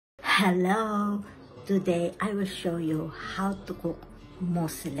Hello! Today I will show you how to cook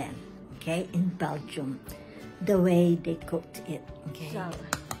mussels, okay, in Belgium. The way they cooked it, okay. So,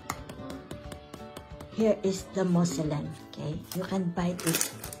 here is the mussels, okay. You can buy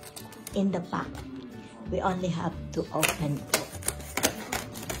this in the pack. We only have to open it.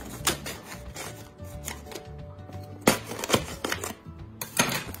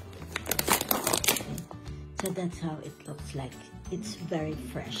 So that's how it looks like. It's very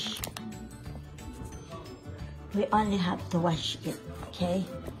fresh. We only have to wash it, okay?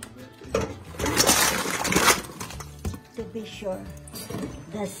 To be sure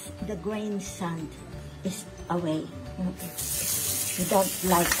the grain sand is away. We don't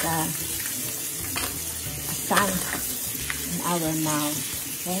like sand in our mouth,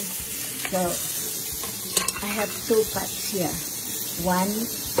 okay? So I have two pots here. One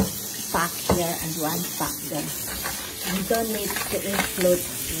pack here and one pack there. You don't need to include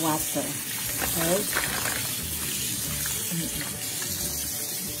water, okay?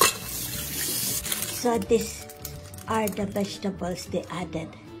 So these are the vegetables they added.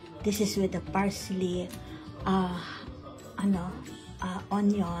 This is with the parsley,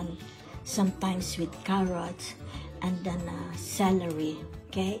 onion, sometimes with carrots, and then celery,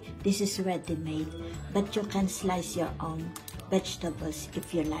 okay? This is ready-made, but you can slice your own vegetables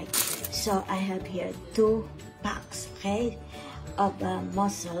if you like. So I have here 2 packs, okay, of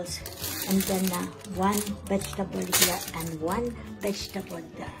mussels, and then one vegetable here and one vegetable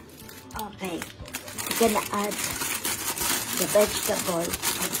there. Okay, we're gonna add the vegetable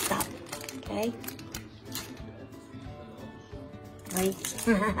on top, okay? Wait,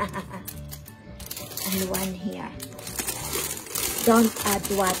 and one here. Don't add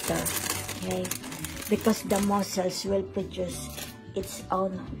water, okay? Because the mussels will produce its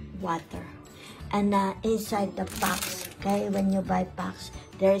own water. And inside the packs, okay, when you buy packs,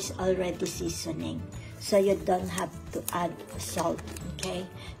 there is already seasoning. So you don't have to add salt, okay?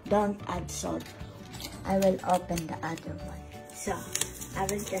 Don't add salt. I will open the other one. So I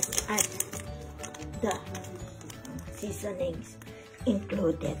will just add the seasonings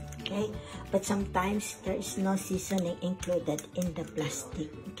included, okay? But sometimes there is no seasoning included in the plastic,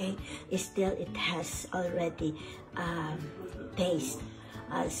 okay? Still, it has already taste.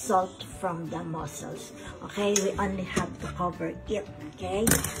 Salt from the mussels, okay? We only have to cover it, okay?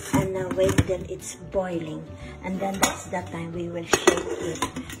 And wait till it's boiling, and then that's the time we will shake it,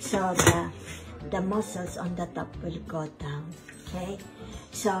 so the mussels on the top will go down, okay?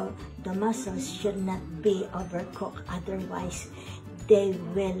 So the mussels should not be overcooked, otherwise they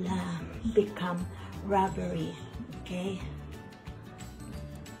will become rubbery, okay?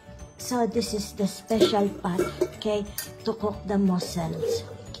 So this is the special pot, okay, to cook the mussels.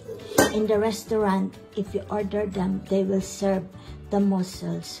 In the restaurant, if you order them, they will serve the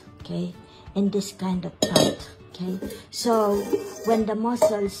mussels, okay, in this kind of pot, okay. So when the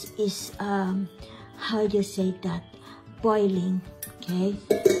mussels is, how you say that, boiling, okay,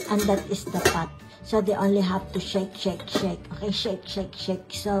 and that is the pot. So they only have to shake, shake, shake, okay, shake, shake,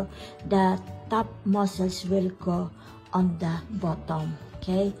 shake. So the top mussels will go on the bottom.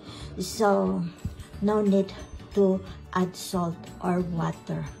 Okay, so no need to add salt or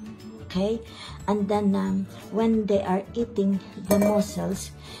water, okay? And then when they are eating the mussels,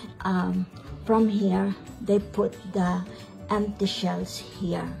 from here, they put the empty shells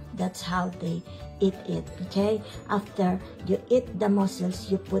here. That's how they eat it, okay? After you eat the mussels,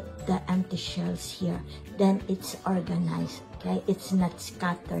 you put the empty shells here. Then it's organized, okay? It's not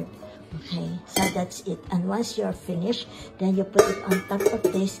scattered. Okay, so that's it. And once you're finished, then you put it on top of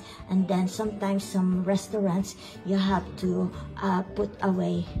this, and then sometimes some restaurants, you have to put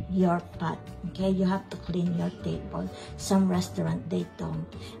away your pot, okay? You have to clean your table. Some restaurant, they don't.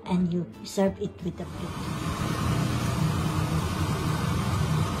 And you serve it with a plate.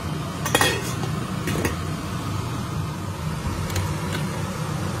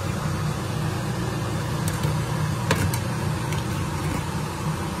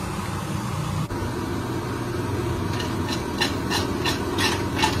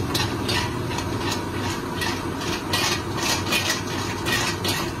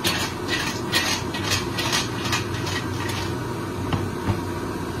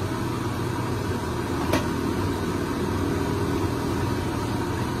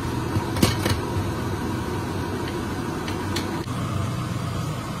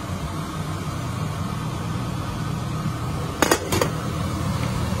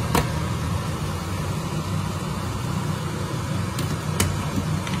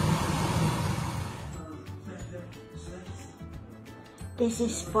 This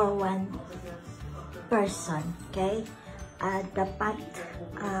is for one person, okay? The pot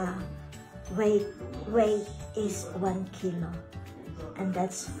weight is 1 kilo, and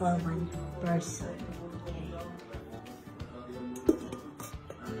that's for one person.